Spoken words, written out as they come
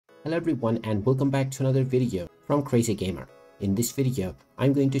Hello everyone and welcome back to another video from Crazy Gamer. In this video,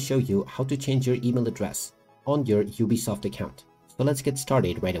 I'm going to show you how to change your email address on your Ubisoft account. So let's get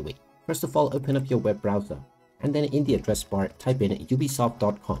started right away. First of all, open up your web browser and then in the address bar type in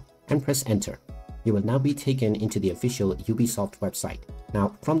ubisoft.com and press enter. You will now be taken into the official Ubisoft website.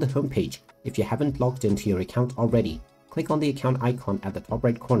 Now from the home page, if you haven't logged into your account already, click on the account icon at the top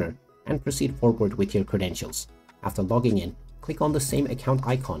right corner and proceed forward with your credentials. After logging in, click on the same account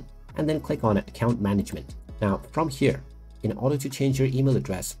icon and then click on account management. Now from here, in order to change your email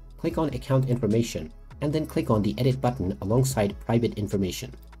address, click on account information and then click on the edit button alongside private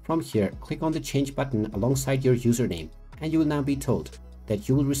information. From here, click on the change button alongside your username and you will now be told that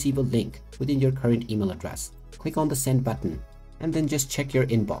you will receive a link within your current email address. Click on the send button and then just check your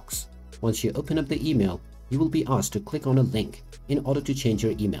inbox. Once you open up the email, you will be asked to click on a link in order to change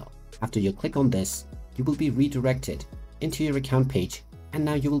your email. After you click on this, you will be redirected into your account page and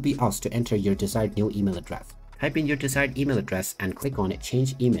now you will be asked to enter your desired new email address. Type in your desired email address and click on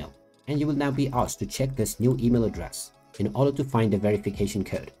change email and you will now be asked to check this new email address in order to find the verification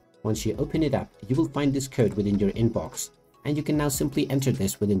code. Once you open it up, you will find this code within your inbox and you can now simply enter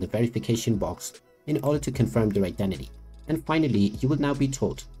this within the verification box in order to confirm your identity. And finally, you will now be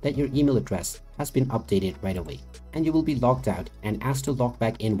told that your email address has been updated right away and you will be logged out and asked to log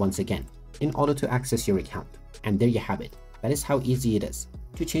back in once again in order to access your account. And there you have it. That is how easy it is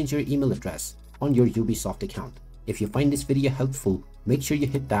to change your email address on your Ubisoft account. If you find this video helpful, make sure you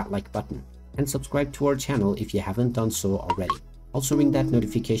hit that like button and subscribe to our channel if you haven't done so already. Also ring that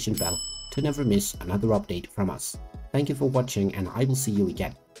notification bell to never miss another update from us. Thank you for watching and I will see you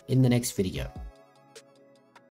again in the next video.